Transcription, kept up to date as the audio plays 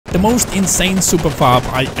most insane superfob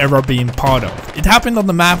I ever been part of. It happened on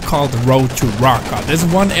the map called Road to Raqqa. There's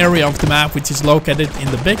one area of the map which is located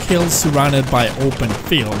in the big hills surrounded by open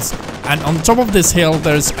fields. And on top of this hill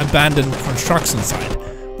there's abandoned construction site,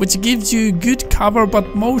 which gives you good cover,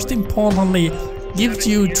 but most importantly gives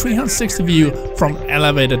you 360 view from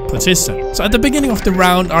elevated position. So at the beginning of the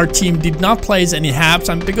round our team did not place any habs,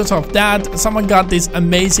 and because of that someone got this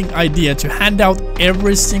amazing idea to hand out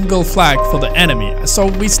every single flag for the enemy. So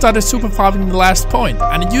we started superfobbing the last point,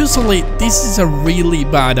 and usually this is a really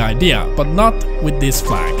bad idea, but not with this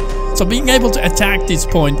flag. So being able to attack this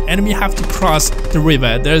point, enemy have to cross the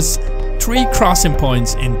river. There's 3 crossing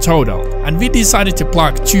points in total, and we decided to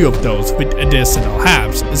block 2 of those with additional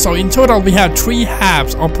habs. So in total we have 3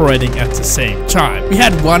 habs operating at the same time. We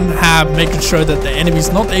had 1 hab making sure that the enemy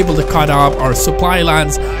is not able to cut off our supply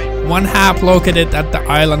lines, 1 hab located at the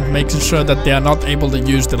island making sure that they are not able to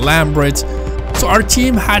use the land bridge. So our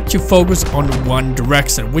team had to focus on one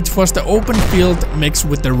direction, which was the open field mixed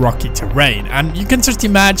with the rocky terrain, and you can just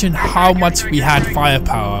imagine how much we had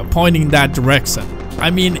firepower pointing that direction. I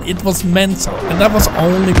mean, it was mental, and that was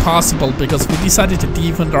only possible because we decided to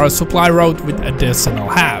defend our supply road with additional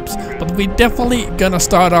habs. But we definitely gonna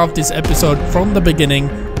start off this episode from the beginning,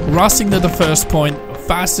 rushing to the first point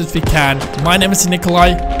fast as we can. My name is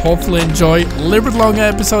Nikolai, hopefully enjoy a little bit longer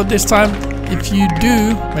episode this time. If you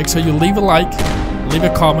do, make sure you leave a like, leave a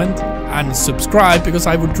comment, and subscribe, because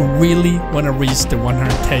I would really want to reach the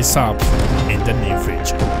 100k subs in the near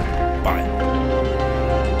future. Bye.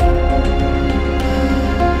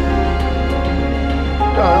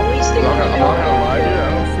 I'm not gonna lie, dude, I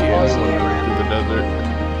don't see anyone through the desert.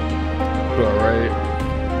 Alright.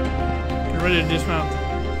 Get ready to dismount.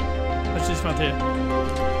 Let's dismount here.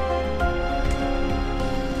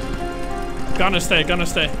 Gonna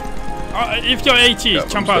stay. If you're AT, yeah,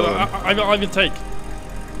 jump out. I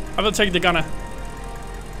will take the gunner.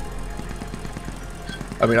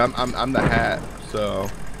 I mean, I'm the hat, so.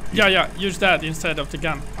 Yeah. Use that instead of the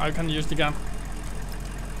gun. I can use the gun.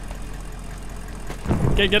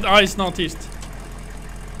 Okay, get eyes northeast.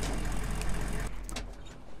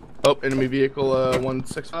 Oh, enemy vehicle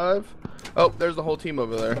 165. Oh, there's the whole team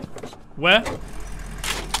over there. Where? 6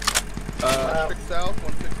 south,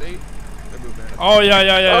 168. Oh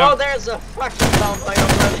yeah. Oh, there's a fucking convoy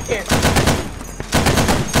over there.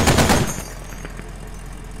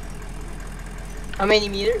 How many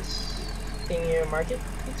meters? Can you mark it,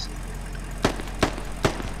 please?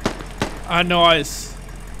 No eyes.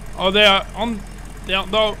 Oh, they are on. They are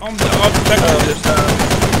on the object.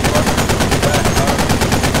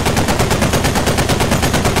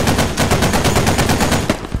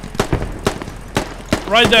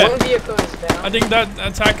 Right there. One vehicle is down. I think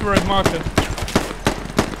that's accurate marker.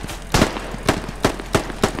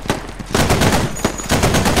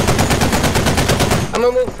 I'm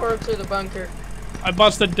gonna move forward to the bunker. I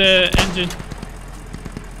busted the engine.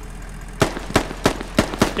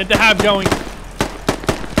 Get the hab going.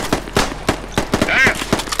 Damn!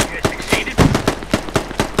 You guys succeeded?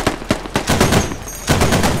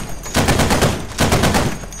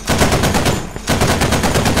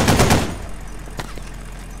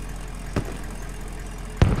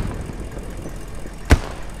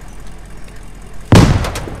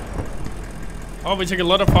 Oh, we take a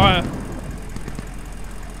lot of fire.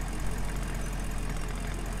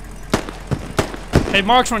 Hey,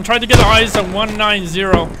 marksman, try to get eyes on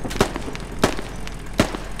 190.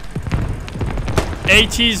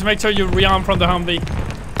 ATs, make sure you rearm from the Humvee.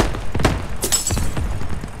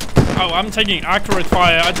 Oh, I'm taking accurate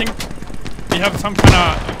fire. I think we have some kind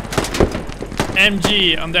of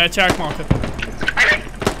MG on the attack market.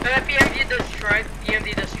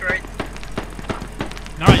 PMD destroyed.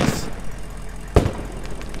 Nice.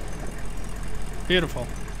 Beautiful.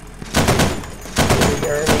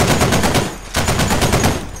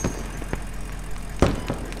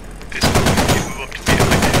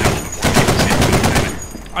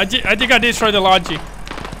 I think I destroyed the Logi.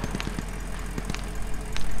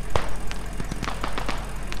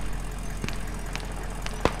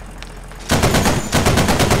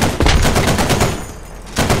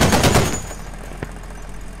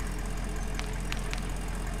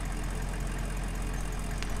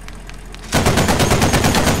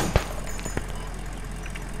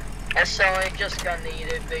 So I just got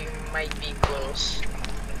needed, they might be close.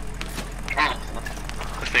 Oh,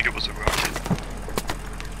 I think it was a rocket.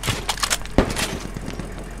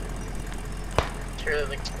 Heard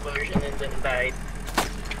an explosion and then died.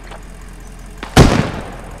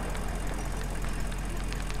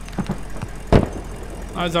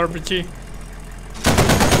 Nice RPG.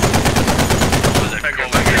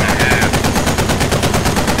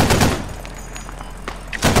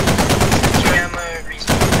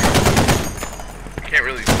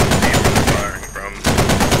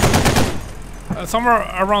 Somewhere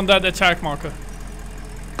around that attack marker.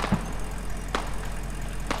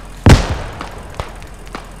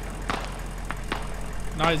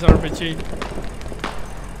 Nice RPG.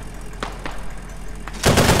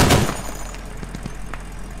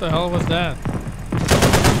 What the hell was that?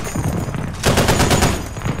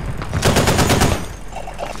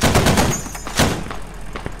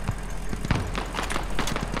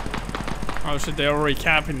 Oh shit, they're already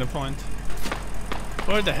capping the point.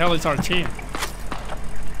 Where the hell is our team?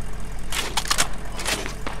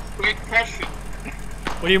 Great question.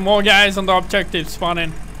 We need more guys on the objective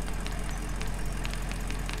spawning.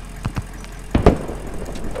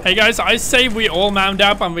 Hey guys, I say we all mount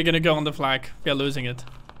up and we're gonna go on the flag. We are losing it.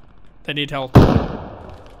 They need help.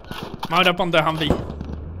 Mount up on the Humvee.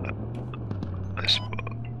 Nice.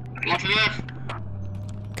 Watch your left.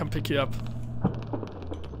 Come pick you up.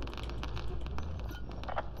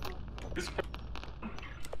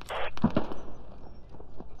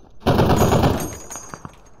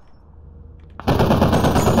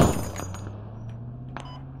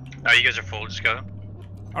 Oh, you guys are full, just go.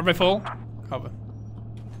 Are we full? Cover.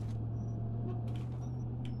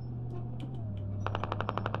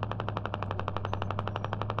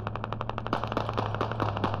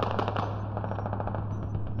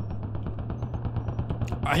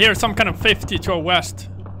 I hear some kind of 50 to our west.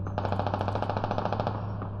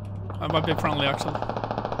 I might be friendly actually.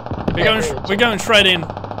 We're going straight in.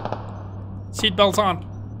 Seatbelts on.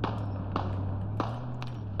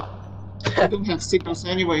 I don't have signals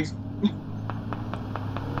anyways.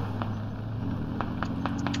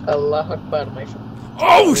 Allah Akbar, my friend.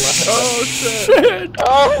 Oh shit!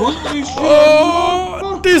 Holy shit!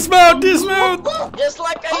 Oh! Dismount! Dismount! Just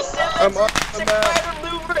like I said, I'm that's up, basic I'm fighter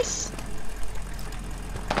maneuvers.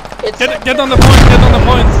 It's Get on the point! Get on the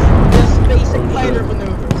point! Just basic fighter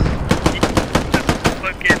maneuvers.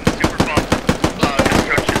 Fucking SUPERFOB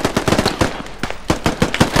construction.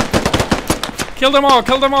 Kill them all!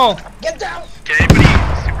 Kill them all! Get down! Can anybody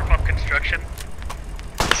SUPERFOB construction?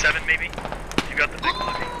 7 maybe? You got the big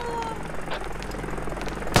lucky.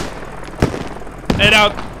 8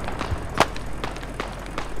 out.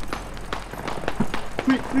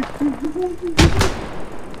 Quick.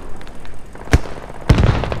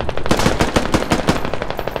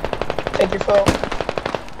 Take your phone.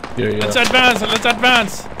 Yeah. Let's advance! Let's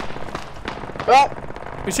advance! Oh,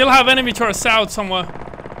 We still have enemy to our south somewhere.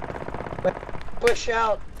 push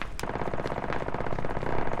out.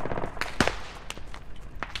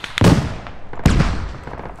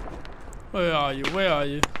 Where are you? Where are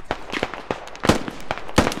you?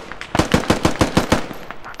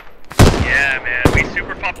 Yeah, man, we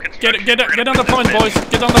SUPERFOB construction. Get on the point, boys!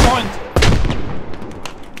 Get on the point!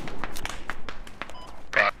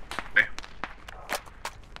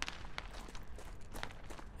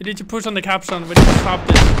 You need to push on the capstone. We need to stop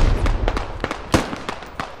this.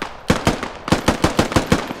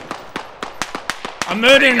 I'm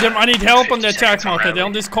murdering them. I need help on the attack marker. They're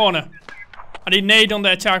on this corner. I need nade on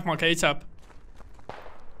the attack marker. ASAP.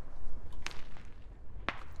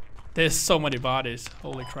 There's so many bodies.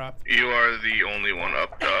 Holy crap. You are the only one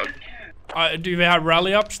up, dog. Do we have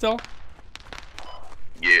rally up still?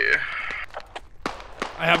 Yeah.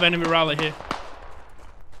 I have enemy rally here.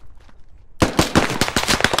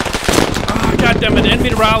 Ah, goddammit.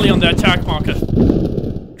 Enemy rally on the attack marker.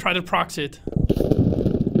 Try to proxy it.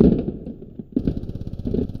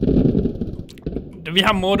 Do we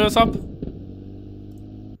have mortars up?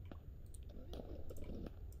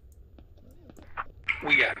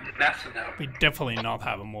 We got nothing now. We definitely not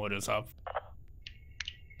have a mortars up.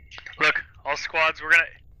 Look, all squads, we're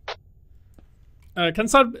gonna... Can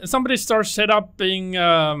somebody start set up being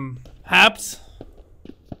HABs?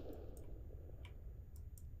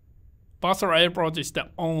 Buster Airport is the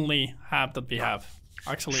only HAB that we have.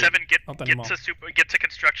 Actually, 7, not get anymore. get to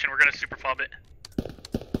construction. We're gonna SUPERFOB it.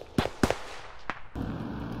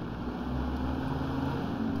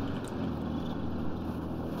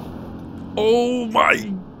 Oh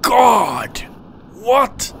my god!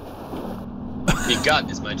 What? You got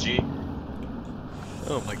this, my G.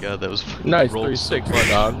 Oh my god, that was Nice, rolled 3-6, so my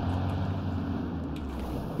dog.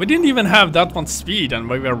 We didn't even have that much speed and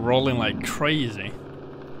we were rolling like crazy.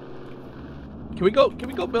 Can we go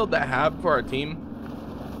build that hab for our team?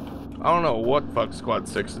 I don't know what fuck squad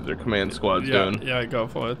 6's or command squad's doing. Yeah, go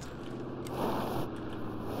for it.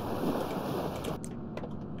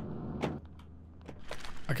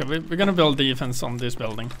 Okay, we're gonna build defense on this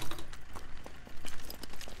building.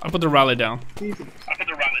 I'll put the rally down.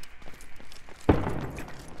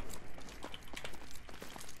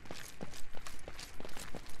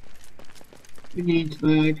 We need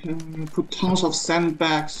like put tons of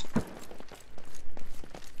sandbags.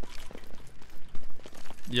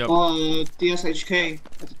 Yep. DSHK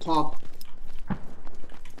at the top.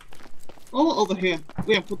 Oh, over here.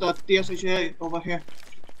 We can put the DSHK over here.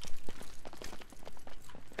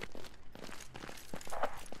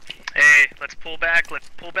 Hey, let's pull back. Let's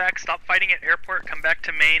pull back. Stop fighting at airport. Come back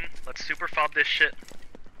to main. Let's super fob this shit.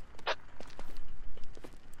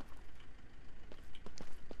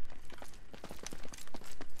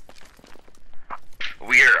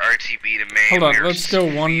 We are RTB to main. Hold on, We are let's go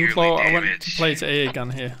one severely floor. I want damaged. to place AA gun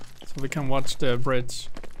here, so we can watch the bridge.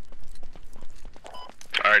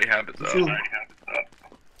 I already have it though. Sure.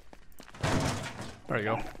 There you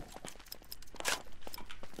go.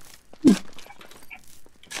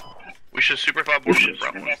 We should super fob one of the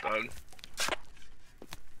front ones, Doug.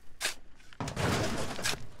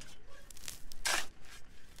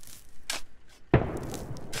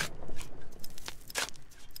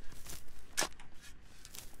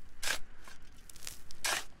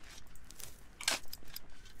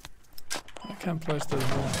 I can't place the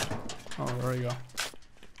wall. Oh, there you go.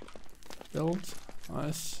 Build.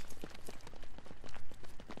 Nice.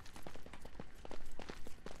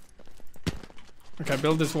 Okay,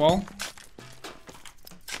 build this wall.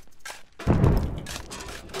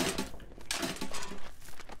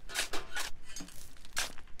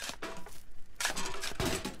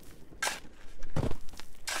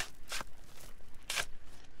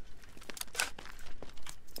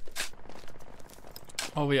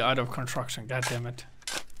 Oh, we're out of construction. God damn it.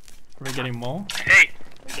 Are we getting more? Hey.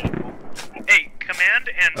 Hey, command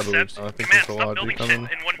and I believe Seb. so. I think Command, there's a stop lodge building shit coming.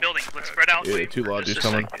 in one building. Let's spread out. Yeah, two lodges Just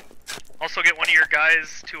a coming. sec. Also get one of your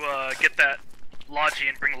guys to get that logi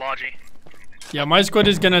and bring logi. Yeah, my squad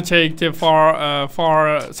is gonna take the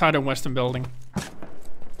far side of western building.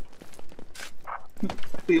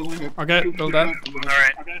 We only have Okay, two build that.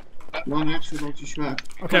 Alright. One extra logi track.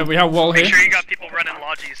 Okay, we have wall Make here. sure you got people running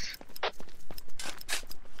logis.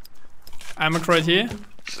 Ammo crate here.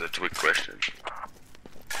 That's a quick question.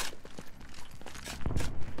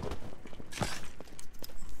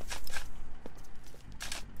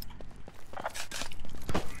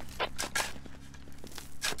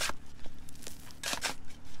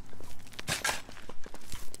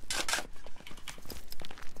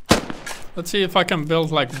 Let's see if I can build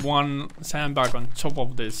like one sandbag on top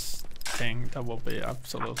of this thing. That will be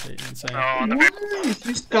absolutely insane. Oh, on the Why is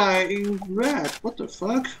this guy in red? What the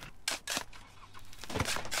fuck?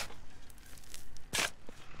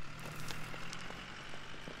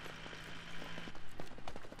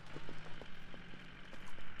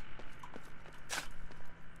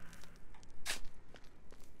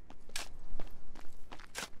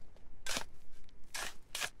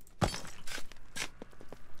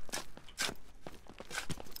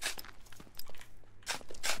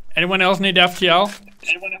 Anyone else need FTL?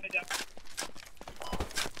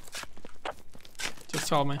 Just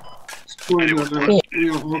tell me. Spoiler alert, we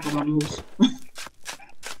are all gonna lose.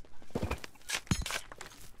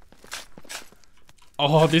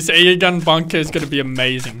 Oh, this AA gun bunker is gonna be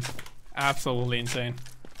amazing. Absolutely insane.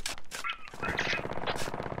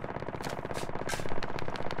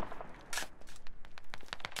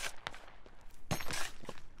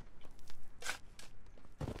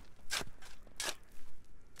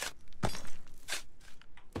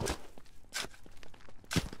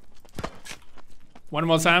 One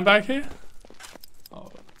more sandbag here? Oh.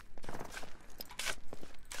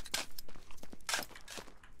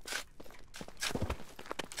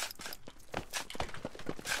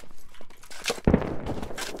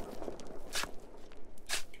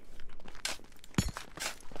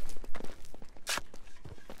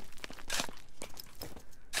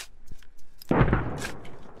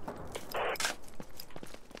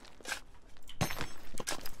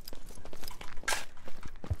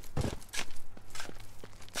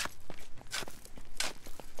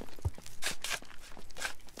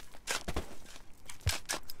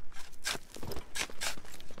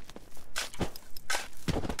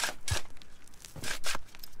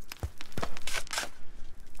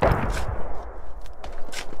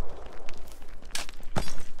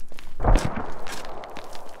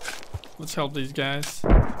 Let's help these guys.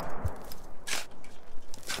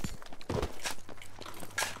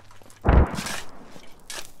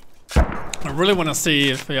 I really want to see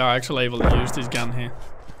if we are actually able to use this gun here.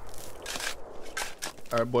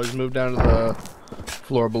 Alright, boys, move down to the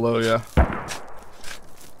floor below ya.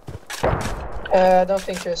 I don't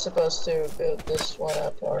think you're supposed to build this one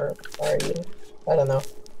up, or are you? I don't know.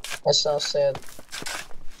 I saw said.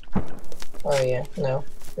 Oh yeah, no.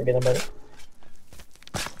 Forget about it.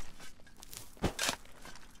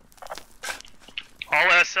 All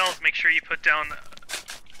SLs, make sure you put down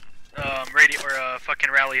radio or fucking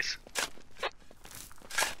rallies.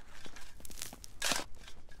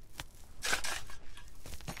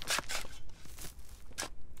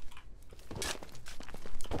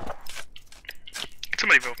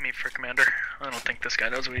 vote me for commander. I don't think this guy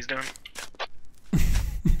knows what he's doing.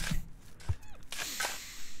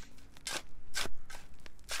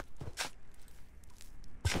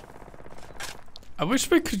 I wish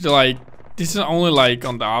we could like. This is only like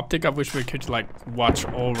on the optic. I wish we could like watch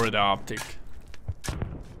over the optic.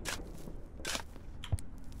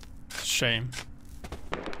 Shame.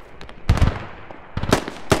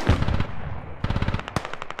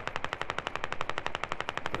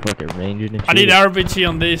 Look at ranging and shit. I need RBG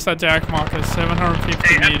on this attack marker,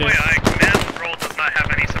 750 Hey, meters. FYI, command role does not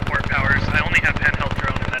have any support powers. I only have handheld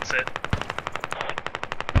drone and that's it.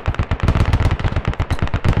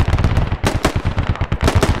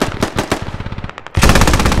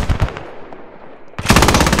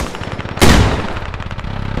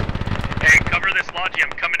 Hey, cover this lodgy. I'm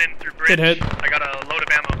coming in through bridge. Good hit. I got a load of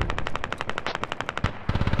ammo.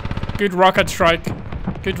 Good rocket strike.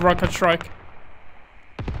 Good rocket strike.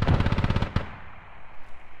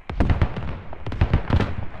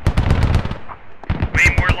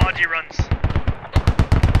 Way more lodgy runs.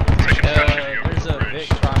 There's a Vic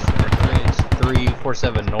crossing the bridge,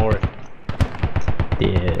 347 north.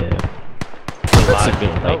 Yeah. That's a good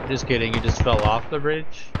Oh, just kidding. You just fell off the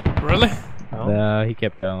bridge? Really? No, he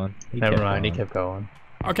kept going. Never mind, he kept going.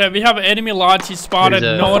 Okay, we have enemy lodgy spotted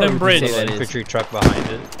There's a northern bridge. infantry truck behind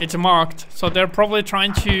it. It's marked, so they're probably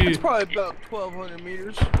trying to. It's probably about 1,200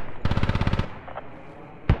 meters.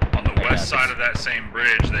 On the west side of that same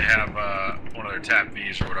bridge, they have one of their TAP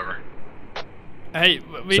Vs or whatever. Hey,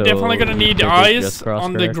 we're So, definitely gonna need they eyes just crossed,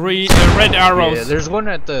 on the correct? green, red arrows. Yeah, there's one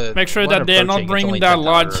at the. Make sure one that they're not approaching. It's bringing only that 10,000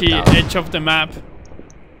 or lodgy 1,000. edge of the map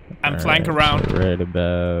and flank around. So right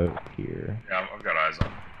about here. Yeah, I've got eyes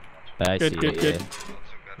on. I Good, see good, it, good. yeah.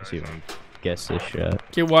 Let's see if I can guess this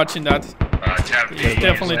shot. Keep watching that. TAP V He's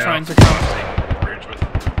definitely is trying now to come. crossing the bridge with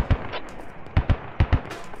them.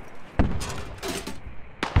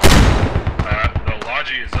 The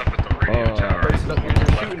lodgy is up at the radio tower. You're on the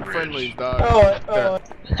left shooting bridge. friendlies, dog.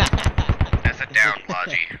 That's a down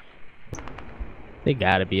logi. They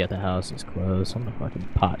gotta be at the house. It's close. I'm gonna fucking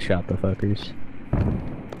pot shot the fuckers.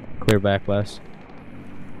 Clear back west.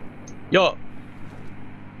 Yo!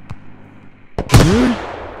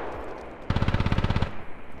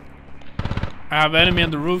 I have enemy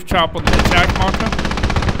on the roof chop on the attack marker.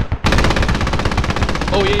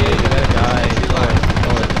 Oh, yeah, yeah, That guy.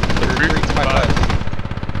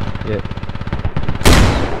 Yeah.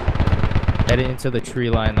 Heading into the tree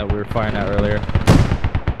line that we were firing at earlier.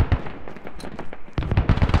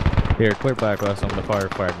 Here, clear back west. I'm gonna fire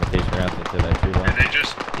fragmentation rounds into that tree line. And they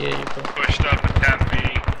just pushed up at TAP V.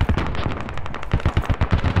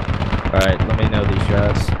 Alright, let me know these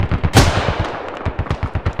shots.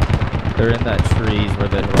 They're in that trees where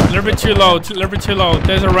the A little bit too low, a little bit too low.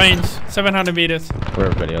 There's a range, 700 meters. where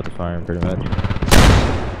everybody else is firing pretty much.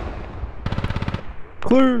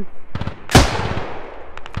 Clear!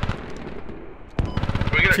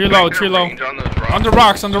 Too low, too low. On the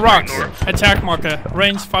rocks, on the rocks. Attack marker,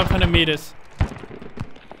 range 500 meters.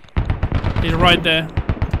 He's right there.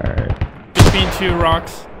 Alright. Between two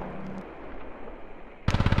rocks.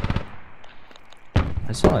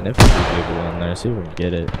 I saw an infantry vehicle in there, see if we can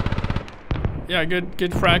get it. Yeah,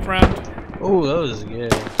 good frag round. Oh, that was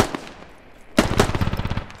good.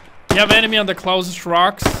 You have enemy on the closest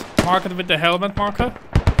rocks. Mark it with the helmet marker.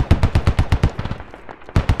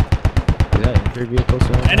 Is that infantry vehicle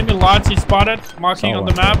still in there? Enemy lodgy spotted. Marking Saw on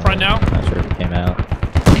one the map somewhere. right now. Not sure if it came out.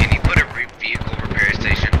 Can you put a vehicle repair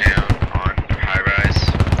station down on high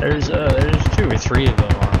rise? There's 2 or 3 of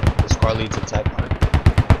them on the squad lead's attack line.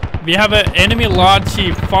 We have an enemy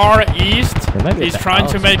lodgy far east. It might be He's at the trying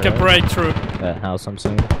to house, make a right? breakthrough. That house I'm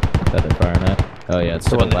seeing that they're firing at. Oh yeah, it's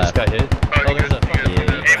The to the one that just left. got hit. Oh, there's a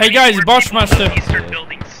fucking Yeah. Hey guys, Boschmaster. Eastern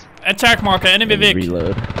buildings. Attack marker, enemy Vic.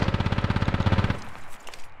 Reload.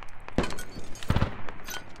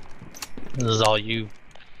 This is all you.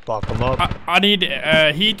 Fuck them up. I need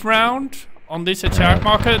a heat round on this attack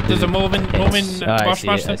marker. There's a moving I see it, I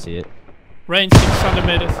Boschmaster. see it. Range 600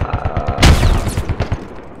 meters.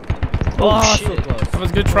 Oh, shit. so close. That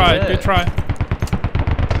was a good try, yeah. good try.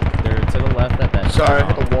 They're to the left at that Sorry, I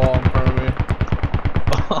town. hit the wall in front of me.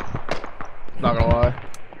 Not gonna lie.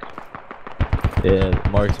 Yeah,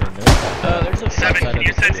 marks are new. There's a 7, outside can of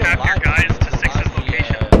you the send tree half your line. guys to 6's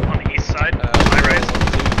location on the east side? High rise.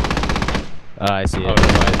 I see it. Oh,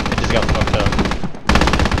 never mind. It just got fucked up.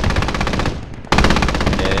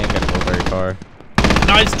 Yeah, they ain't gonna go very far.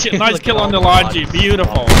 Nice, nice Look kill at on the all the lodgy. lodges.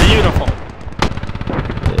 Beautiful, beautiful.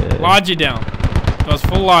 Yeah. Lodgy down. It was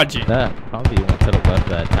full lodgy. That probably went to the left of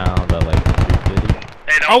that town, but like 350.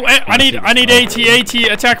 Hey, Oh, I need AT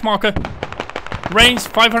attack marker. Range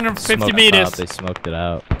 550 Smoked meters. top, they smoked it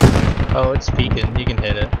out. Oh, it's peeking. You can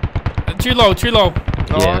hit it. Too low, too low.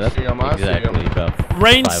 Oh, Yeah, I that's see him, I see him. exactly about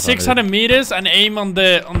Range 500. 600 meters and aim on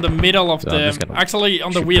the middle of So I'm the just gonna actually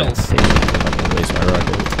on the shoot wheels. that thing. Fucking waste my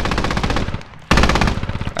rocket.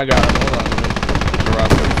 I got him. Hold on. The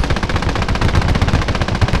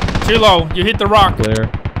rockets. Too low. You hit the rock. Clear.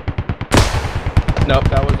 Nope,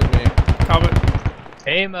 that wasn't me. Cover.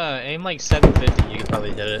 Aim like 750. You can probably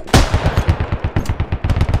hit it.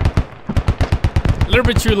 A little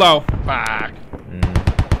bit too low. Fuck.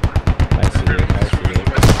 I see it. I see it.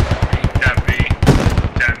 Tap V.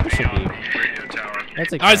 Tap V on the radio tower.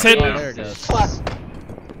 That's a Nice hit. Oh, there it goes.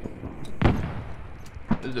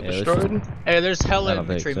 Is it Yeah, destroyed? Hey, there's hella I don't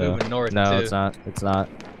think infantry so. moving north No, too. it's not. It's not.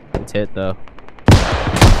 It's hit though.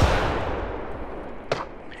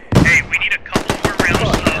 Hey, we need a couple more rounds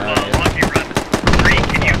of lucky run. 3,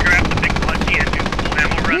 can you grab the big lucky and do full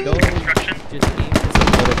ammo run Go. construction? Just aim just a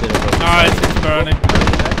little bit of a Nice, it's burning.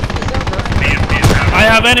 BMP is out. I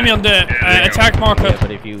have enemy on the attack marker. Yeah,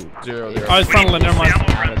 but if you 0, 0. Oh, it's friendly, never mind. Ammo out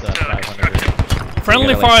of runs the to 500, construction. Friendly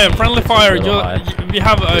Yeah, like, fire, friendly fire. it's a little high. We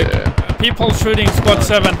have people shooting squad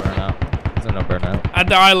 7 burnout. There's no burnout. at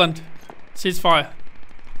the island. Ceasefire.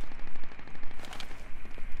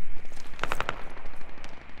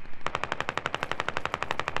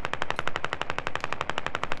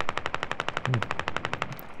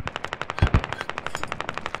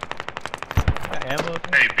 Ammo.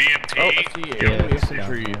 Hey, BMP. Oh, I see Yeah, enemy it's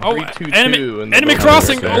infantry. Oh, 322 enemy, in the enemy boat.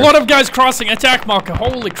 crossing. there. A lot of guys crossing. Attack marker.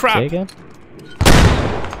 Holy Say crap. again?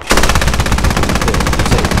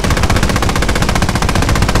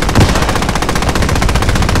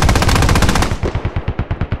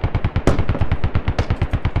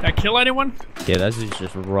 Did I kill anyone? Yeah, that's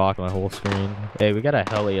just rock my whole screen. Hey, we got a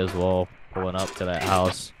heli as well pulling up to that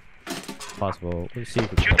house. Possible. Let's see if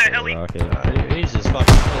we can Shoot that get a heli. rocket. He's just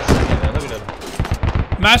fucking pissing, man. Look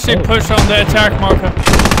at him. Massive Oh. push on the attack marker.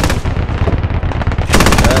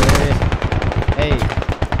 Hey.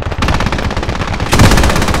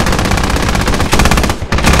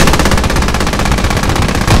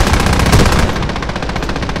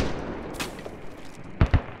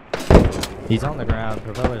 He's on the ground.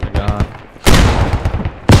 Propellers are gone.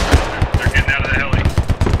 They're getting out of the heli.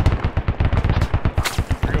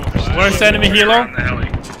 Where's the enemy helo? Around the heli.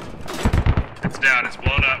 It's down. It's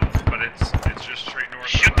blown up, but it's just straight north.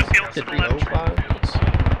 Shoot the field to the left. Fields.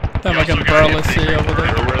 Damn, I can barely see over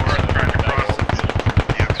there.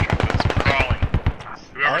 Crawling.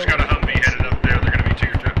 Whoever's got a Humvee headed up there, they're gonna be to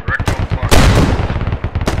your direct on clock.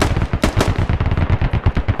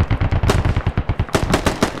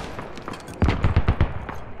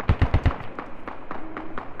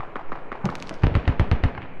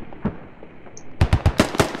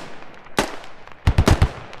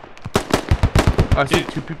 I see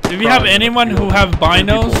 2 people. Do we have crawling in the anyone who field. have 2 people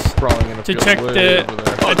binos crawling in the to field check way the over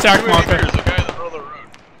there. attack marker?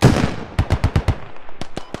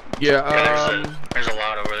 Yeah, There's a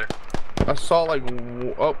lot over there. I saw like,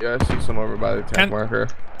 oh yeah, I see some over by the attack Can- marker.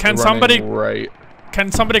 Can They're somebody running right?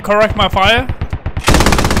 correct my fire?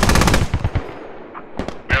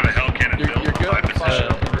 We have a hell cannon You're built. good. 5 position.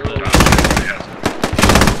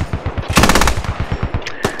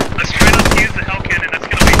 Let's try not to use the hell cannon. That's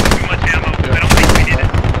gonna waste too much ammo. I don't think we need it.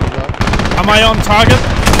 Am I on target?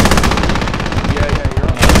 Yeah, you're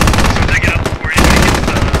on. As soon as I get up before anybody gets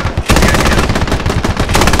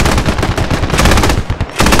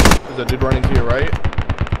Is that dude running to your right?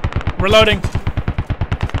 Reloading.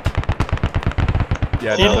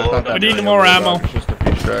 Yeah, Need- no, there's not that we need many more over there, ammo. There's just a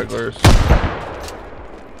few stragglers.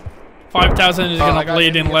 5,000 is I gonna got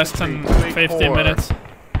bleed in enemy less than infantry, 50 4. minutes.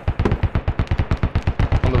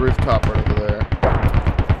 On the rooftop right over there.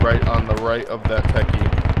 Right on the right of that techie.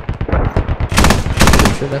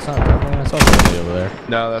 Pretty sure that's not friendly. I saw friendly over there.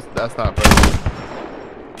 No, that's not friendly.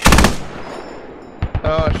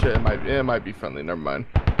 Oh shit, it might be friendly. Never mind.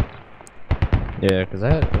 Yeah, because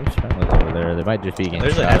there's friendlies over there. They might just be getting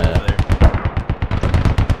There's a shot head at. over there.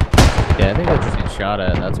 Yeah, I think they're just getting shot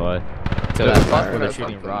at. That's why. To Yeah, that that's left where they're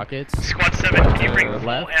something. shooting rockets. Squad 7, can you bring full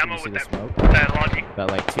Left, ammo you see with the that, smoke? that logic? About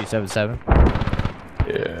like 277.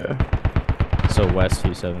 Yeah. So west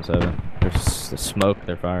 277. There's the smoke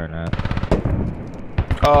they're firing at.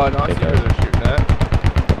 Oh no, I see Okay. where they're shooting at.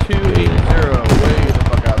 280, way the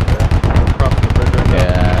fuck out there. Crossing the bridge right now.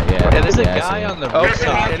 Yeah. Yeah, there's a yeah, I guy see on the Oh,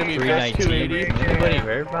 rooftop. enemy vest 319. 280. Anybody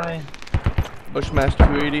hurt by? Bushmash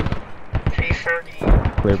 280.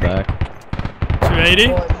 330. Clear back.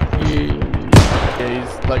 280? Yeah,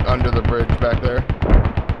 he's like under the bridge back there.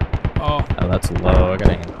 Oh, Oh, that's low. I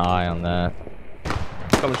gotta aim high on that.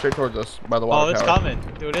 Coming straight towards us by the Oh, water it's tower. coming.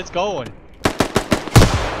 Dude, it's going.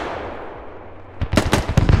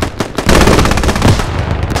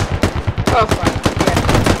 Oh, fine.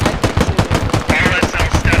 Yeah. RSL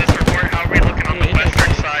status report. How are we looking on the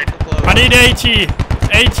western side? I need AT.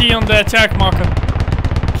 AT on the attack marker.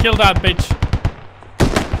 Kill that bitch.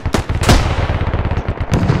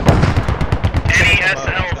 Any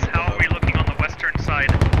SLs? How are we looking on the western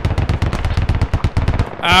side?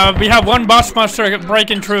 We have one Bushmaster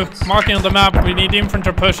breaking through. Marking on the map. We need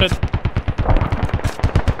infantry to push it.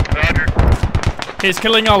 Roger. He's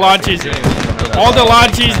killing our lodges. All the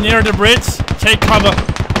lodges near the bridge, take cover.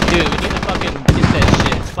 Dude, we need to fucking get that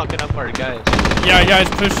shit. It's fucking up our guys. Yeah, guys,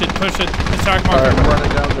 push it. Attack marker. Alright, I'm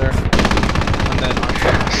running down there. And then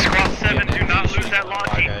Squad 7, do not lose that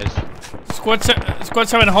lodge. guys. Squad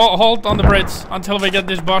 7, hold on the bridge until we get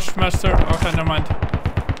this Bushmaster. Okay, never mind.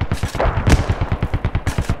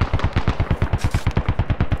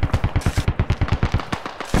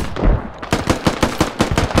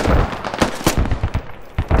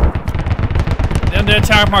 Then the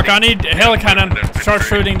attack marker. I need hell cannon. Start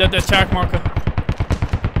shooting the attack marker.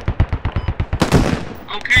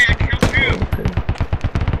 Okay, I killed two.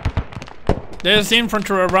 There's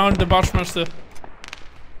infantry around the Bushmaster.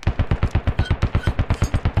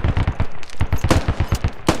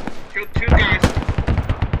 Killed two guys.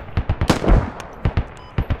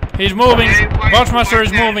 He's moving. Bushmaster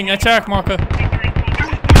is moving. Attack marker.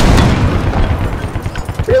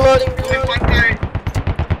 Reloading. One guy.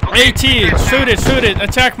 AT, shoot it.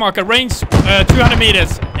 Attack marker. Range 200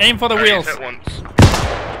 meters. Aim for the wheels. Hit once.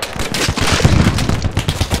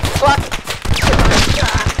 Fuck.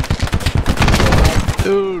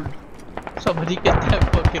 Dude, somebody get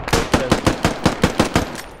that fucking push.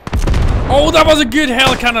 Oh, that was a good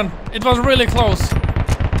hell cannon. It was really close. Squad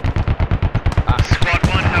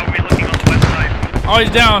 1, how are we looking on the west side? Oh, he's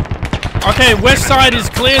down. Okay, west side is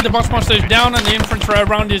clear. The Bushmaster is down, and the infantry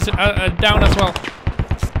around is down as well.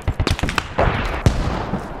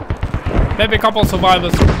 Maybe a couple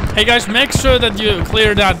survivors. Hey guys, make sure that you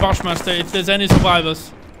clear that Bushmaster if there's any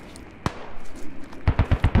survivors.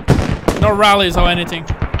 No rallies or anything.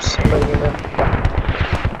 Somebody in there.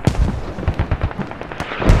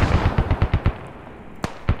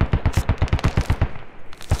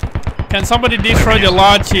 Can somebody destroy the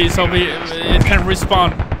lodge so it can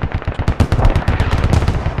respawn?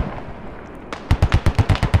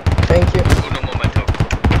 Thank you. Uno momento.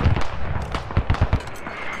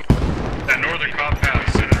 That northern compound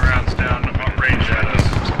sitting around down range at us.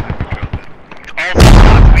 All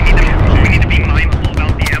squads, we need to be mindful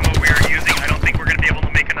about the ammo we are using. I don't think we're going to be able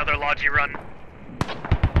to make another Logi run.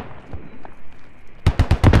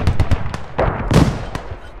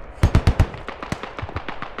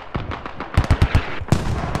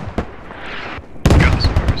 Got the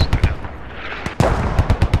stars. They're down.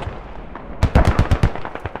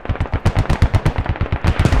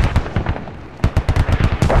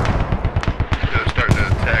 They're starting to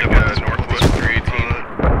attack northwest 318.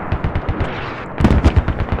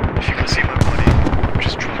 If you can see my body, I'm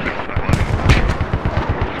just dropping on my body.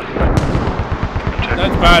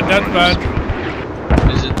 That's bad, that's bad.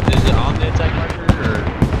 Is it on the attack marker or?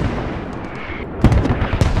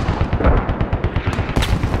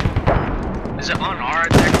 Is it on our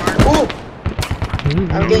attack mark? Ooh!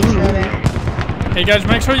 I'm getting shot at. Hey guys,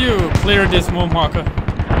 make sure you clear this move marker.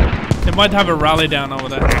 They might have a rally down over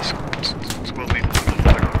there. Squad lead on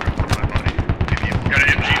my body. Got an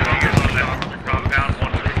MG bunkers on that northern compound,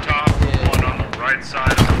 one rooftop, one on the right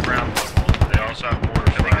side of the ground level. They also have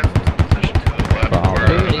mortar strikes position to the left.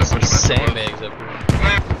 Dude, need some sandbags up here.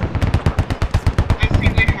 I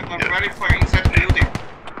think we have a rally fire inside the building.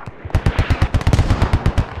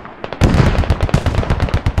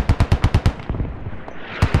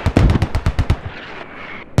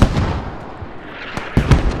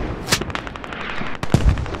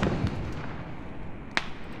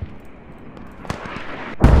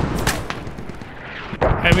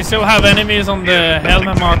 Hey, we still have enemies on the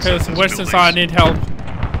helmet markers. Western side need help.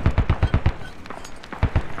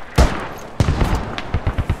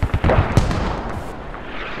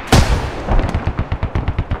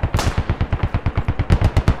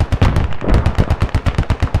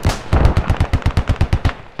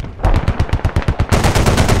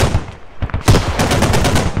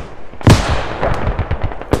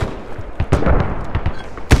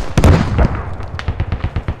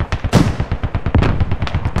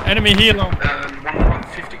 Enemy helo.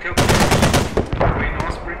 150 kill. Going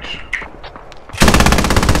north bridge.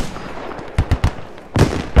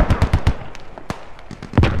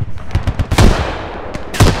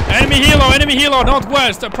 Enemy helo,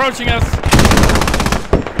 northwest, approaching us.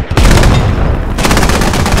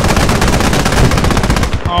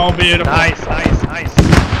 Oh, beautiful. Nice.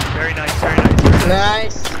 Very nice.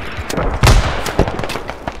 Nice.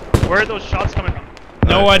 Where are those shots coming from?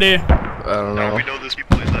 No idea. I don't know. We know there's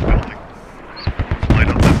people in that building. Light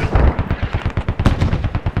up that building.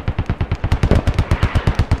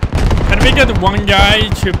 Can we get one guy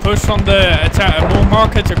to push on the moon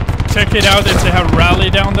marker to check it out if they have rally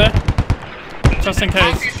down there? Just in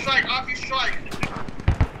case. Off your strike.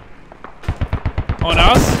 On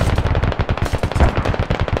us?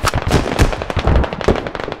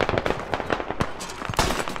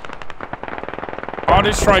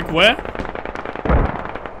 Artist strike where?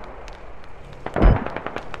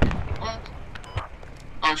 What?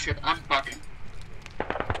 Oh shit, I'm bugging.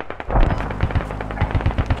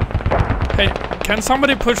 Hey, can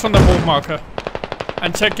somebody push on the move marker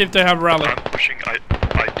and check if they have rally? I'm pushing. I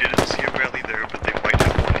didn't see a rally there, but they might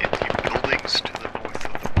have one in the buildings to the north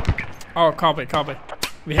of the market. Oh, copy, copy.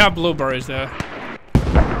 We have blueberries there.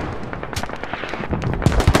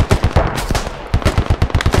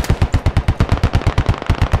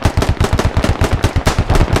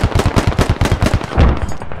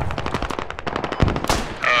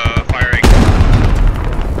 Firing.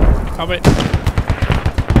 Copy.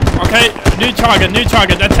 Okay, new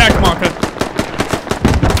target, attack marker.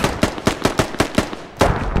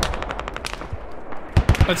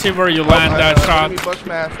 Let's see where you land that shot. Enemy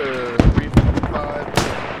Bushmaster 355.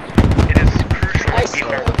 It is crucial to be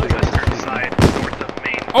on the western side, north of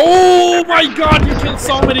main. Oh my god, you killed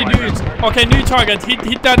so many dudes. Okay, new target.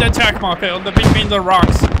 Hit that attack marker on the between the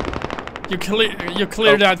rocks. You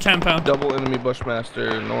clear that compound. Double enemy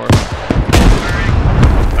Bushmaster north.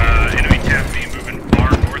 Enemy campaign moving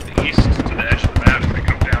far northeast to the edge of the map. They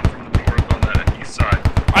come down from the north on that east side.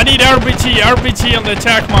 I need RPG on the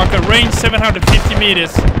attack marker. Range 750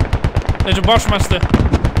 meters. There's a Bushmaster.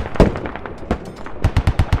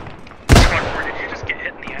 Where did you just get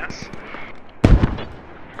hit in the ass?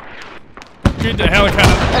 Shoot the hell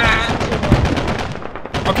cannon.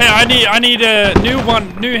 Okay, I need a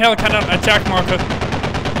new hell cannon attack marker.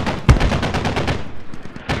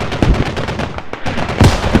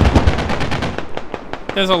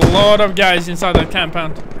 There's a lot of guys inside that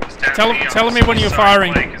compound. Tell me when you're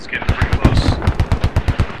firing. It's getting pretty close.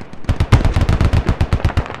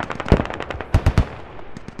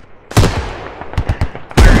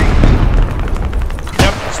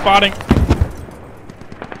 Yep, spotting.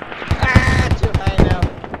 Too high now.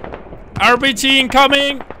 RPG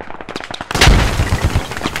incoming.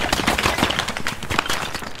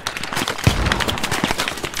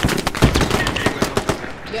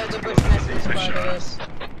 Yeah, the Bushmaster spotted us.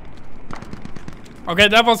 Okay,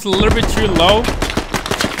 that was a little bit too low.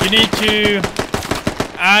 You need to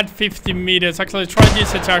add 50 meters. Actually, try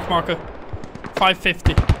this attack marker.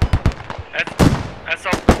 550. That's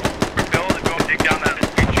all. We're building. Go dig down that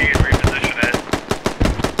SPG and reposition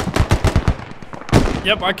it.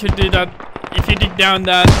 Yep, I could do that. If you dig down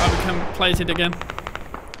that, I can place it again.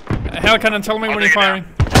 Hell cannon, tell me when you're firing.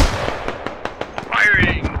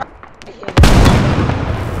 Firing.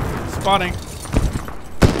 Spotting.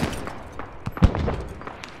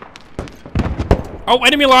 Oh,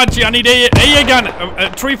 enemy large. I need a gun.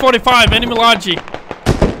 345. Enemy large.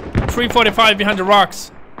 345 behind the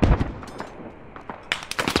rocks.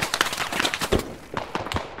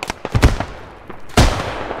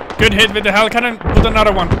 Good hit with the hell cannon. Put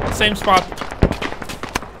another one. Same spot.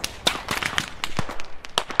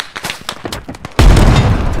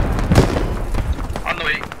 On the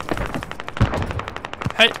way.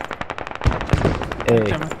 Hey.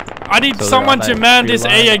 Hey. I need So someone they're to on that man tree this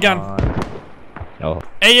line AA gun. Oh.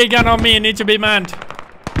 AA gun on me. Need to be manned.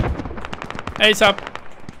 ASAP.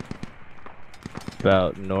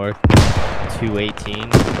 About north 218,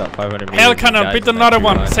 about 500 meters. Hell cannon. guys Put on that another tree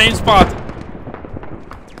one. line. Same spot.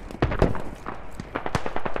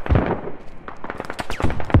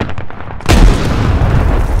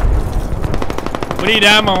 We need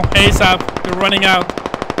ammo, ASAP. We're running out.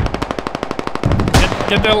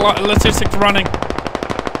 Get the logistics running.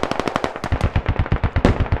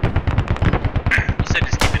 You said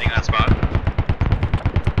just keep hitting that spot.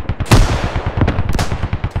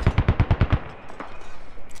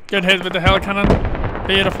 Good hit with the hell cannon.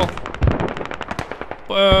 Beautiful.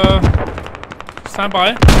 Stand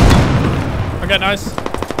by. Okay, nice.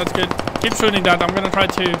 That's good. Keep shooting that. I'm gonna try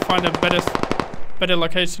to find a better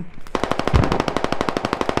location.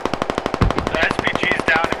 The SPG's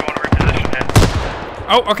down and going to reposition it.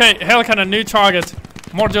 Oh, okay. Hell cannon, new target.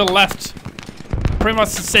 More to the left. Pretty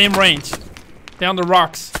much the same range. Down the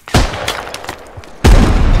rocks.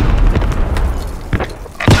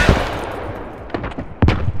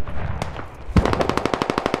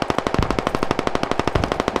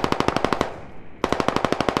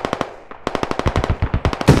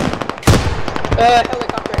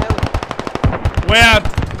 Helicopter. Where at?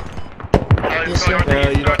 Yes, sir.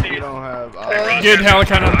 You don't have. Good hell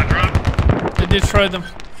cannon. They destroyed them.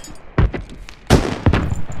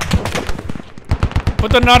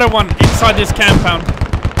 Put another one inside this compound.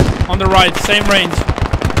 On the right, same range.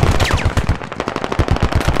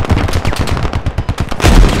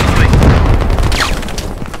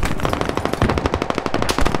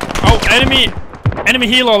 Oh, enemy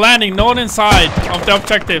helo landing northern side of the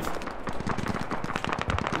objective.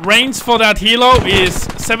 Range for that helo is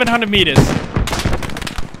 700 meters.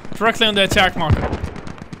 Directly on the attack marker.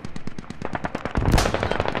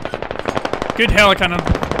 Good hell cannon.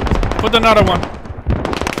 Put another one.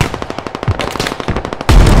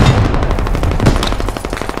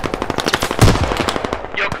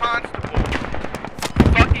 Yo, Constable.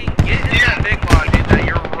 Fucking get in that big lodge that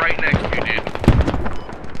you're right next to, dude.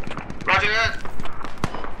 Roger that.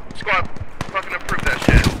 Squad, fucking approve that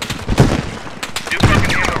shit. Do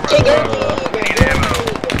fucking ammo runs. Take it. We need ammo.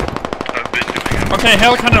 I've been doing ammo. Okay,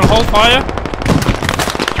 hell cannon, hold fire.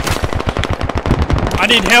 I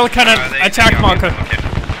need hell cannon attack marker. Okay.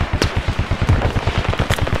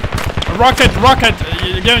 Rocket,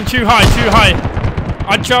 you're going too high.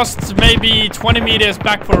 Adjust maybe 20 meters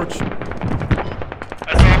backwards. I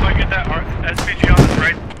saw if I get that SPG on this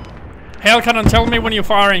right. Hell cannon, tell me when you're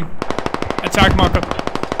firing. Attack marker.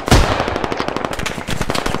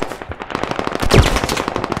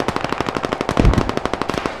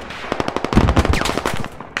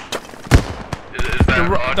 Is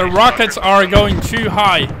that The rockets are going too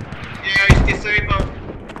high. Yeah, it's disabled.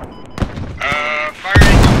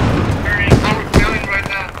 firing. I'm killing right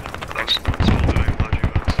now. That's what I'm doing, Logic.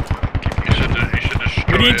 You should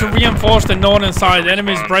destroy We need to reinforce the northern side. The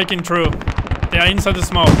enemy's breaking through. They are inside the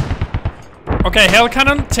smoke. Okay, hell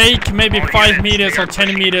cannon, take maybe 5 meters or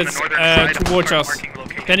 10 meters towards us.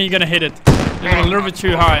 Then you're gonna hit it. You're a little bit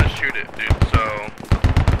too high. Shoot it, dude. So,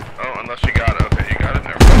 oh, unless you got it. Okay, you got it.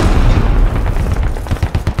 Never mind.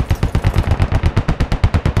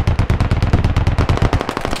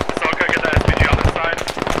 So I gotta get that SPG on this side.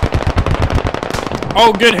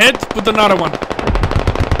 Oh, good hit. Put another one.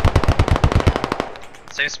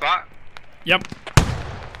 Same spot? Yep.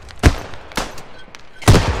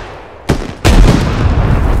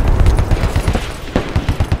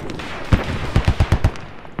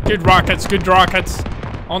 Good rockets.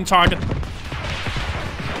 On target.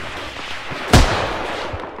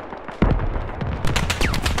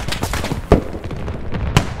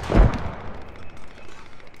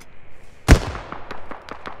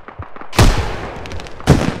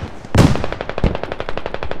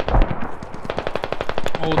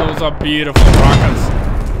 Oh, those are beautiful rockets.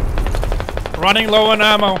 Running low on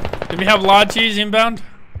ammo. Do we have larges inbound?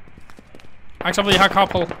 Actually, a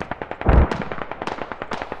couple.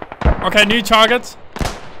 Okay, new targets.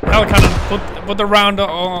 Hell cannon. Put the round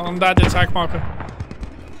on that attack marker.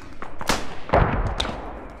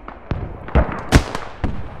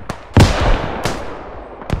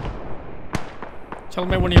 Tell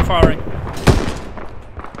me when you're firing.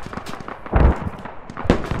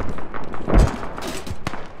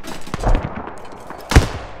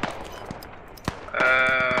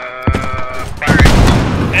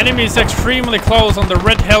 Firing. Enemy is extremely close on the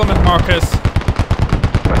red helmet markers.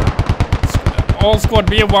 All squad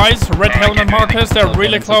be wise, red helmet markers, they're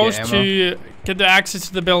really close to get the access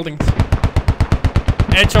to the buildings.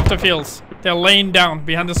 Edge of the fields. They're laying down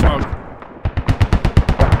behind the smoke.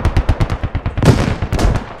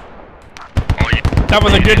 That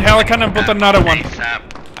was a good hell cannon, put another one.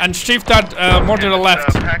 And shift that more to the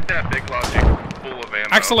left. Pack that big logic full of ammo.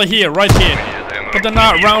 Actually here, right here. Put the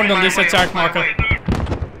round on this attack marker.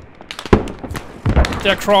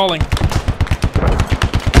 They're crawling.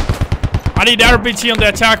 I need RPG on the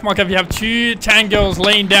attack marker. We have 2 tangos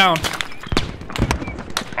laying down.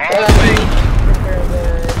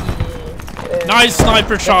 Nice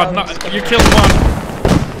sniper shot. You killed one.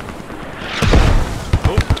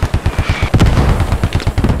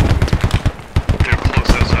 They're close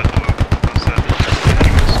outside the loop.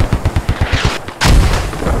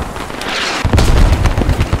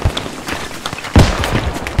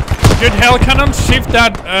 Good hell cannon. Shift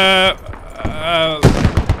that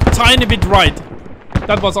tiny bit right.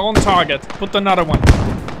 That was on target. Put another one.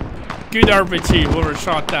 Good RPG. Whoever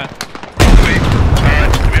shot that. Wait,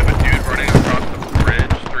 do we have a dude running across the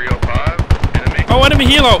bridge? 305. Enemy. Oh, enemy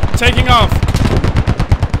helo. Taking off.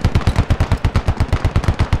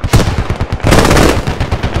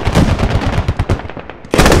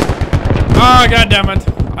 Ah, god damn it.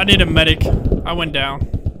 I need a medic. I went down.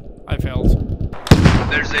 I failed.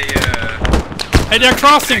 There's a, Hey, they're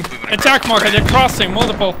crossing! Attack marker, they're crossing,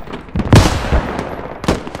 multiple.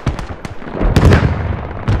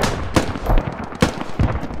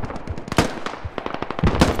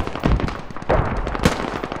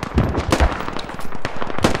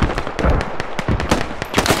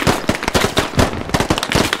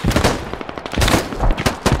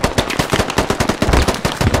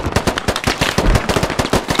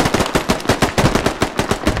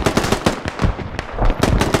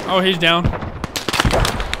 Oh, he's down.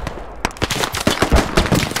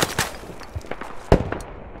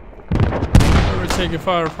 Where are we taking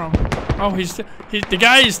fire from? Oh, the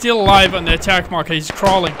guy is still alive on the attack marker. He's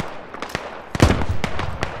crawling.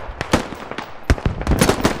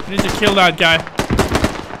 We need to kill that guy.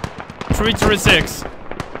 336.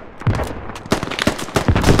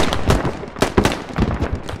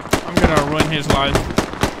 I'm gonna ruin his life.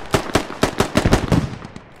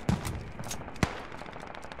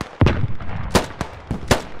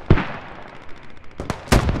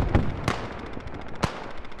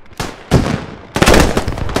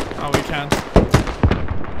 Oh, we can't.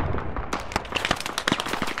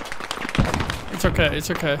 It's okay,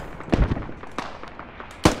 it's okay.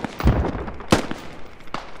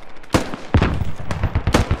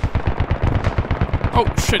 Oh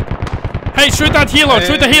shit. Hey, shoot that helo!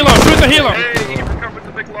 Shoot the helo! Shoot the helo! Hey, he recovered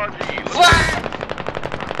the big logi.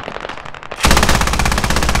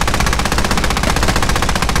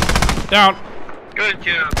 Down. Good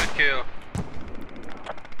kill, good kill.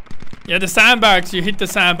 Yeah, the sandbags. You hit the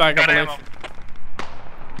sandbag, I believe.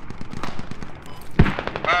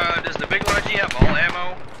 Does the big logi have all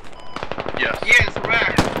ammo? Yes. Yes,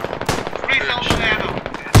 right. 3,000 ammo.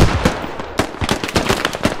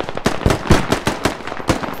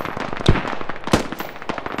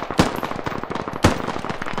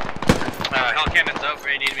 Hell cannon's up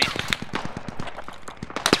where you need to be.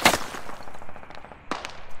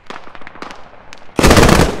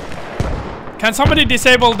 Can somebody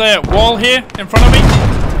disable the wall here in front of me?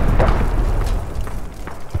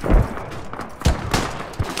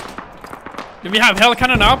 Do we have hell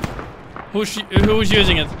cannon up? Who's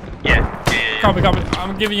using it? Yeah. Copy, copy.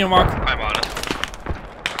 I'm giving you a mark. I'm on it.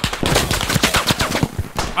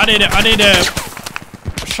 I need a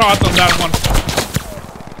shot on that one.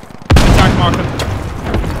 Attack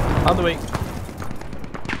marker. On the way.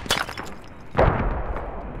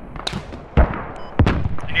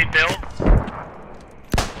 You need build?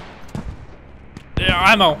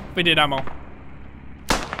 Yeah, ammo. We need ammo.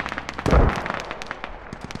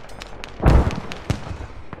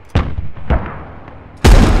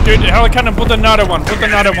 Dude, hell cannon, put another one. Put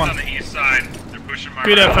another one. On the east side. They're pushing my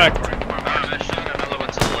Good rally effect. point. I shot another one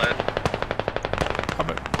to the left.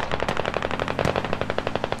 Copy.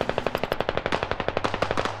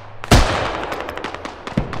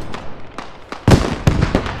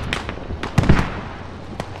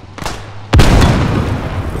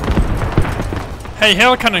 Hey,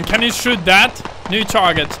 hell cannon, can you shoot that? New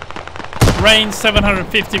target. Range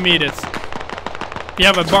 750 meters. You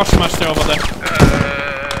have a boss master over there. Yeah,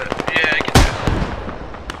 I can do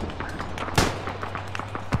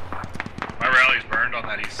it. My rally's burned on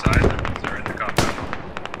that east side. They're in the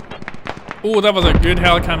compound. Ooh, that was a good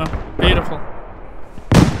hell cannon. Beautiful.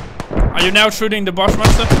 Are you now shooting the boss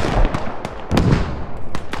master?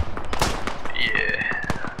 Yeah.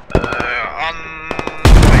 On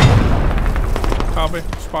Copy.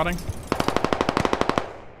 Spotting.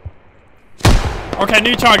 Okay,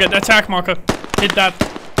 new target. Attack marker. Hit that.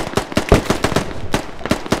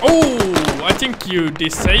 Oh, I think you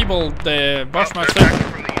disabled the boss They're master.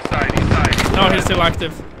 attacking from the east side, east side. No, he's still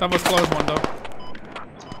active. That was close one though.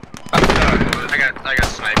 I got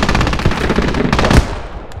sniped.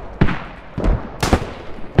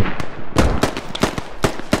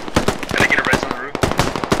 Can I get a res on the roof?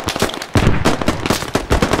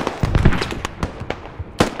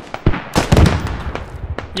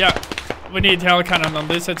 Yeah, we need hell cannon on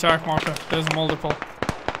this attack marker. There's multiple.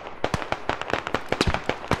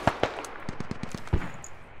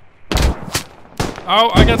 Oh,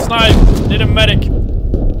 I got sniped. Need a medic. I'm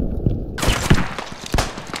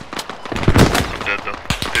dead though.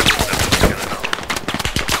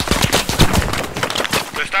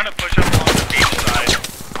 They're starting to push up along the beach side.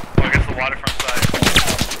 Oh, I guess the waterfront side.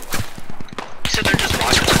 You said they're just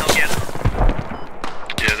watching the hell cannon?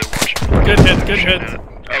 Yeah, they're watching. Good hit, good hit.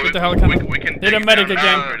 Oh, With the hell cannon. we can Need a dig medic down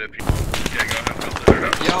again. there to people. Yeah, go ahead, build it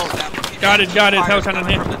up. Yo, that Got it, hell fire's cannon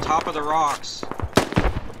coming here. from the top of the rocks.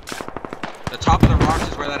 The top of the rocks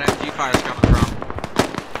is where that MG fire is coming from.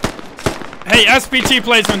 Hey, SPT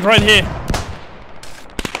placement right here.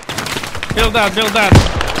 Build that, build that.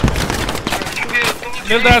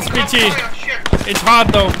 Build the SPT. It's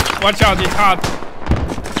hot though. Watch out, it's hot.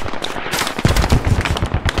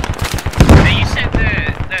 Hey, you said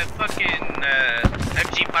that fucking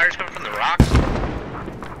MG fire's coming from the rocks?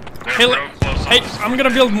 They're Hey, real close on hey, the I'm gonna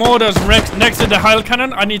build mortars next to the hell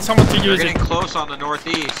cannon. I need someone to They're use it. getting close on the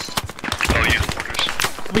northeast. Oh, use mortars.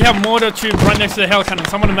 We have mortar tube right next to the hell cannon.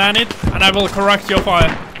 Someone man it, and I will correct your fire.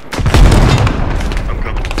 I'm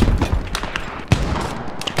coming.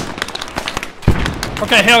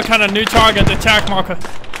 Okay, Hell Cannon, new target, attack marker.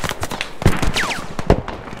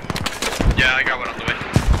 Yeah, I got one on the way.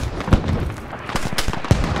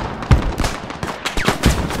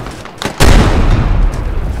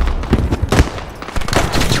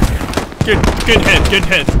 Good hit, good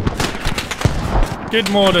hit. Good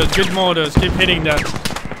mortars, keep hitting that.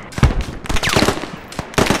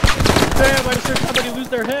 Damn, I just heard somebody lose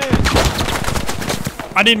their head.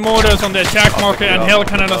 I need mortars on the attack marker and Hell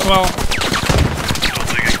Cannon as well.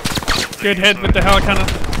 Good hit with the Hell Cannon.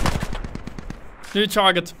 New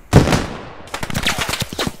target.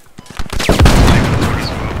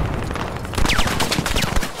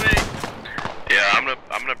 Yeah, I'm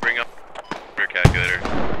gonna bring up your calculator.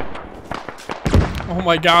 Oh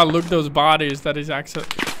my god, look those bodies. That is actually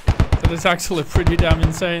pretty damn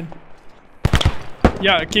insane.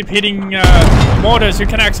 Yeah, keep hitting mortars. You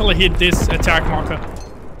can actually hit this attack marker.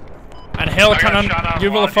 And Hell Cannon,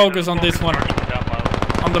 you will focus on this one.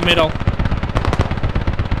 On the middle.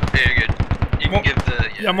 Yeah, you're good. You can give the...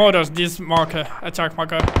 Yeah, mortars, this marker, attack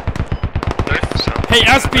marker. Hey,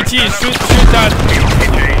 SPT, shoot that.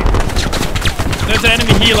 There's an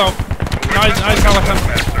enemy helo. Nice Helican.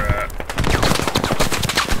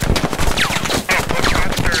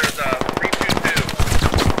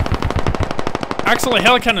 Actually,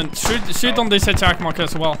 Helican, shoot on this attack marker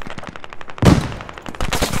as well.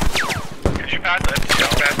 If you pass that,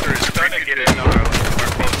 faster is starting to get in on our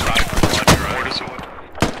close side for launch, right?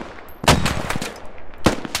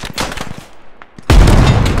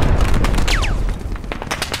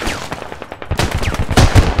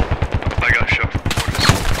 I got shoved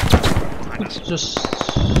from Mortis. Just...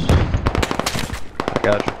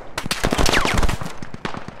 Gotcha.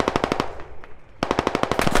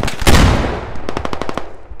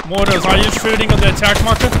 Mortars, are you shooting on the attack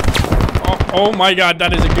marker? Oh my god,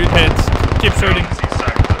 that is a good hit. Keep shooting.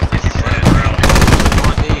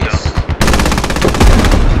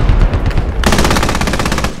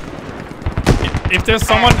 If there's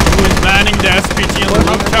someone who is manning the SPT on the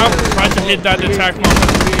rooftop, try to hit that attack marker.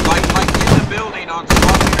 Like in the building on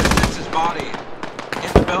Squad Leader 6's body.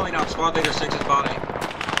 In the building on Squad Leader 6's body.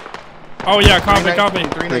 Oh yeah, copy.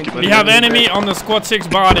 We have enemy on the Squad 6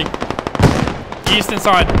 body. East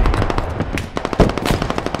inside.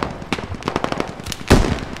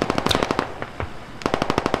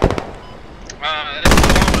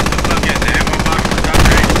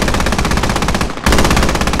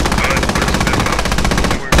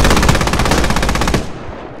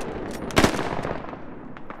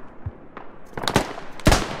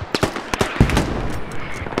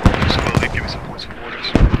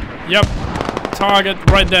 Yep, target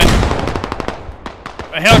right there.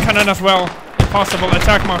 A Hell Cannon as well, if possible,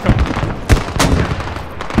 attack marker.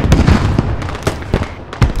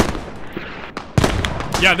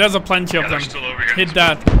 Yeah, there's a plenty of them. Hit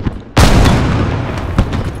that.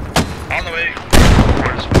 On the way.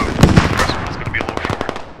 It's gonna be a little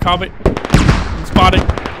short. Copy. Spotting.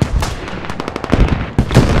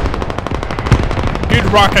 Good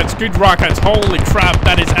rockets. Holy crap,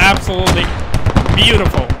 that is absolutely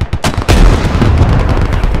beautiful.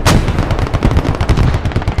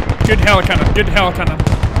 Good Hell Cannon.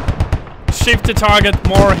 Shift the target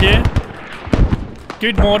more here.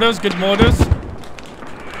 Good mortars. Keep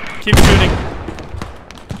shooting.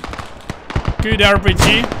 Good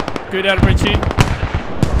RPG. Good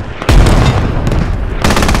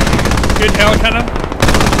Hell Cannon.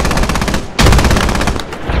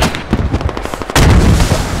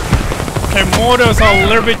 Okay, mortars are a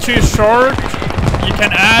little bit too short. You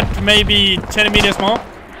can add maybe 10 meters more.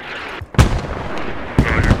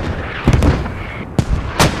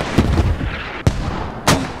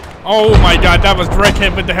 Oh my god, that was great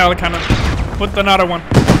hit with the Hell Cannon. Put another one.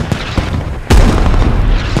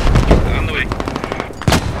 On the way.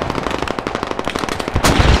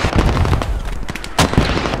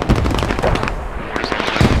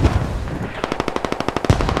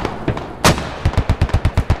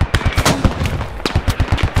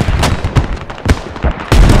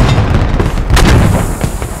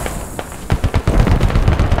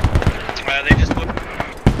 They just put...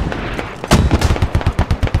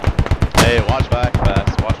 Hey, watch back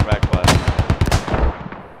fast. Watch back fast.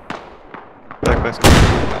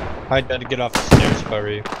 I had to get off the stairs if I were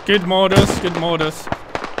you. Good mortars. Keep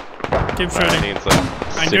shooting.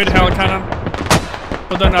 And good Hell Cannon.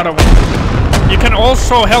 Put another one. You can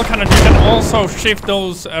also, Hell Cannon, you can also shift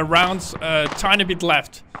those rounds a tiny bit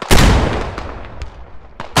left.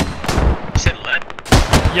 You said left?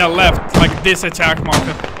 Yeah, left, like this attack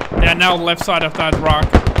marker. They are now left side of that rock.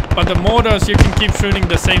 But the mortars, you can keep shooting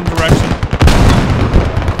the same direction.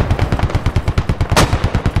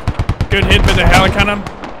 Good hit with the heli cannon.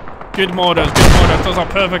 Good mortars, good mortars. Those are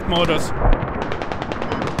perfect mortars.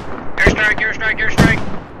 Airstrike, airstrike, airstrike.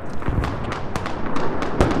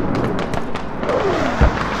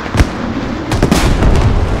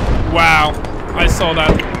 Wow, I saw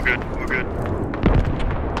that. We're good, we're good.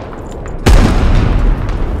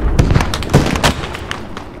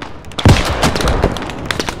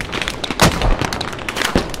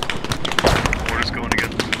 Mortar's going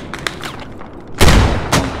again.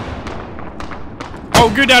 Oh,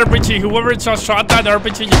 good RPG. Whoever just shot that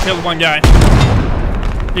RPG, you killed one guy.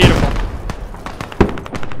 Beautiful.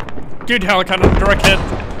 Good heli cannon, direct hit.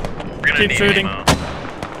 Keep shooting. Ammo.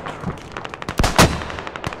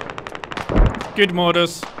 Good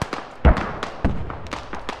mortars. Is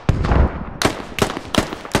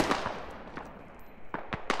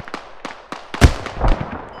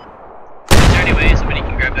there any way somebody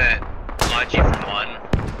can grab that Logi from 1,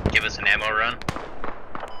 give us an ammo run?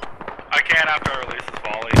 I can't after I release this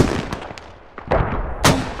volley.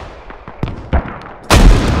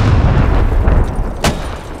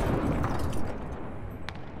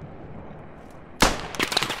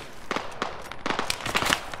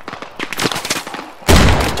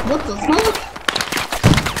 What the fuck?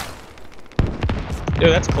 Dude,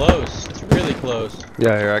 that's close. It's really close.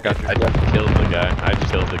 Yeah, here, I got you. I just killed the guy. I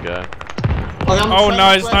just killed the guy. Oh,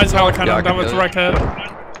 nice, nice heli cannon. That was direct hit.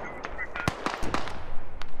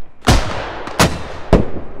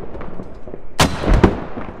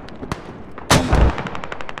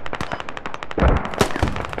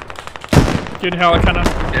 Good heli cannon.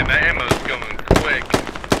 Yeah, my ammo's going quick.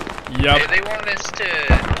 Yup. Hey, they want us to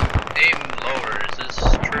aim lower, is this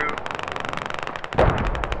true?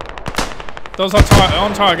 Those are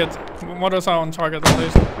on target. Mortars are on target at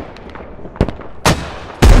least.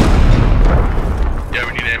 Yeah,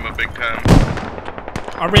 we need ammo big time.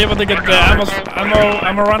 Are we able to get the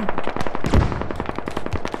ammo run?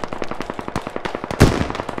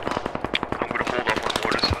 I'm gonna hold up on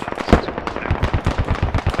mortars.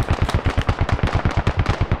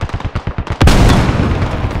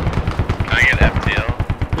 Can I get FTL?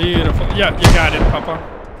 Beautiful. Yeah, you got it, Papa.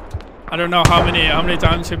 I don't know how many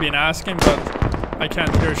times you've been asking, but I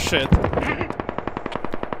can't hear shit.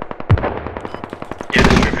 Yeah,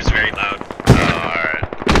 this roof is very loud. Oh, alright.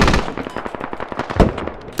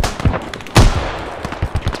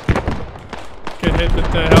 Good hit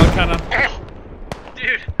with the heli cannon. Oh!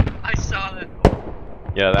 Dude, I saw that.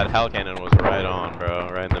 Yeah, that hell cannon was right on, bro.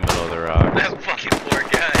 Right in the middle of the rock. That fucking poor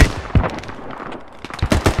guy.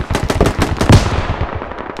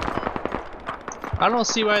 I don't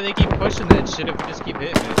see why they keep pushing that shit if we just keep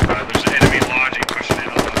hitting it. There's an enemy Logi pushing in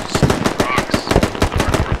on those rocks to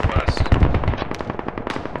our northwest.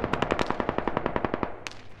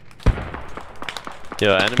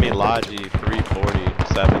 Yo, enemy Logi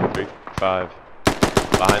 347, 35.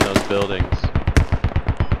 Behind those buildings.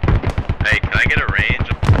 Hey, can I get a range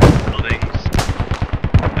of buildings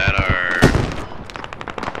that are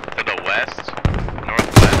to the west,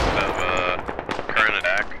 northwest of current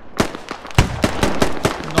attack?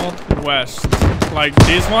 Northwest. Like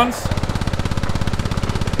these ones?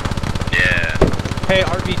 Yeah. Hey,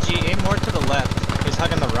 RPG, aim more to the left. He's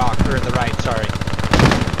hugging the rock, or the right, sorry.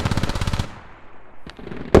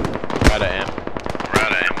 We're out of ammo. We're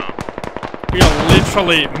out of ammo. We are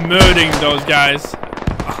literally murdering those guys.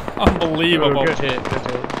 Unbelievable. Oh, good hit, good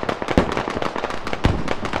hit.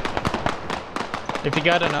 If you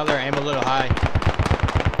got another, aim a little high.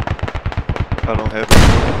 I don't have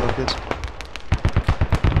any buckets.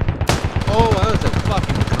 Oh, that was a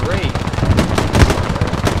fucking great.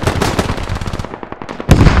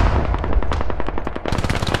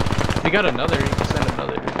 If you got another, you can send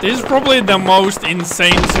another. This is probably the most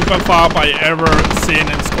insane SUPERFOB I ever seen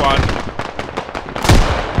in squad.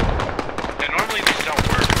 And normally these don't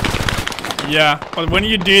work. Yeah, but when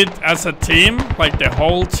you do it as a team, like the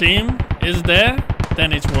whole team is there,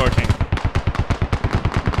 then it's working.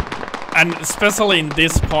 And especially in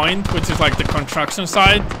this point, which is like the construction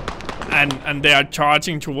site, and they are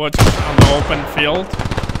charging towards us on the open field.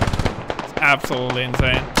 It's absolutely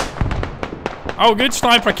insane. Oh, good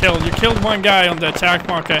sniper kill. You killed one guy on the attack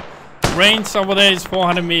marker. Range over there is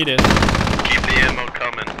 400 meters. Keep the ammo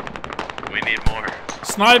coming. We need more.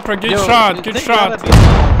 Sniper, good Yo, shot, good they shot. gotta be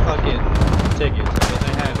fucking tickets, but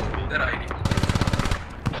they have to be. That idea.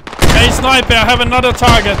 Hey, sniper, I have another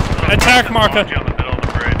target. Attack marker. Logi on the middle of the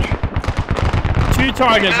bridge. 2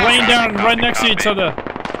 targets laying down right next to each other.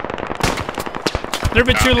 A little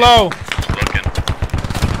bit too low. Looking.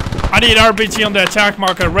 I need RPG on the attack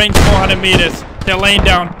marker. Range 400 meters. They're laying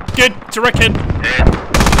down. Good. Direct hit. Hit.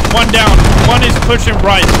 One down. One is pushing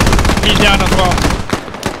right. He's down as well.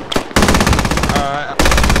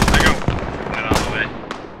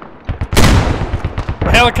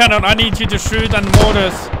 hell cannon. I need you to shoot and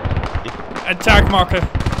mortars. Attack marker.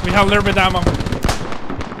 We have a little bit of ammo.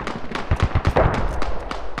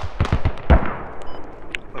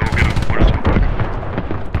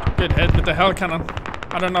 Good hit with the hell cannon.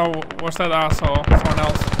 I don't know, was that us or someone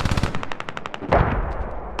else?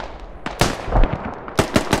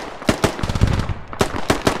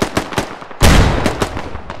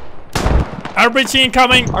 RPG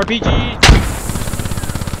incoming! RPG!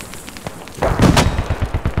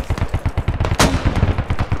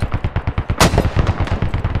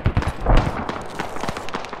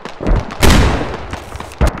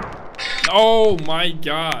 Oh my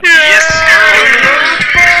god. Yes,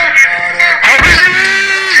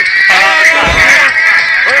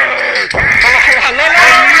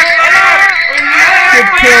 Good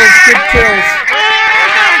kills, good kills.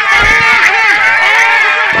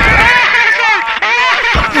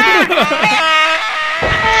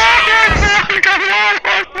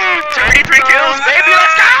 Kills, baby,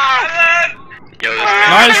 let's go! Yo, this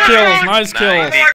Nice kills, nice kills.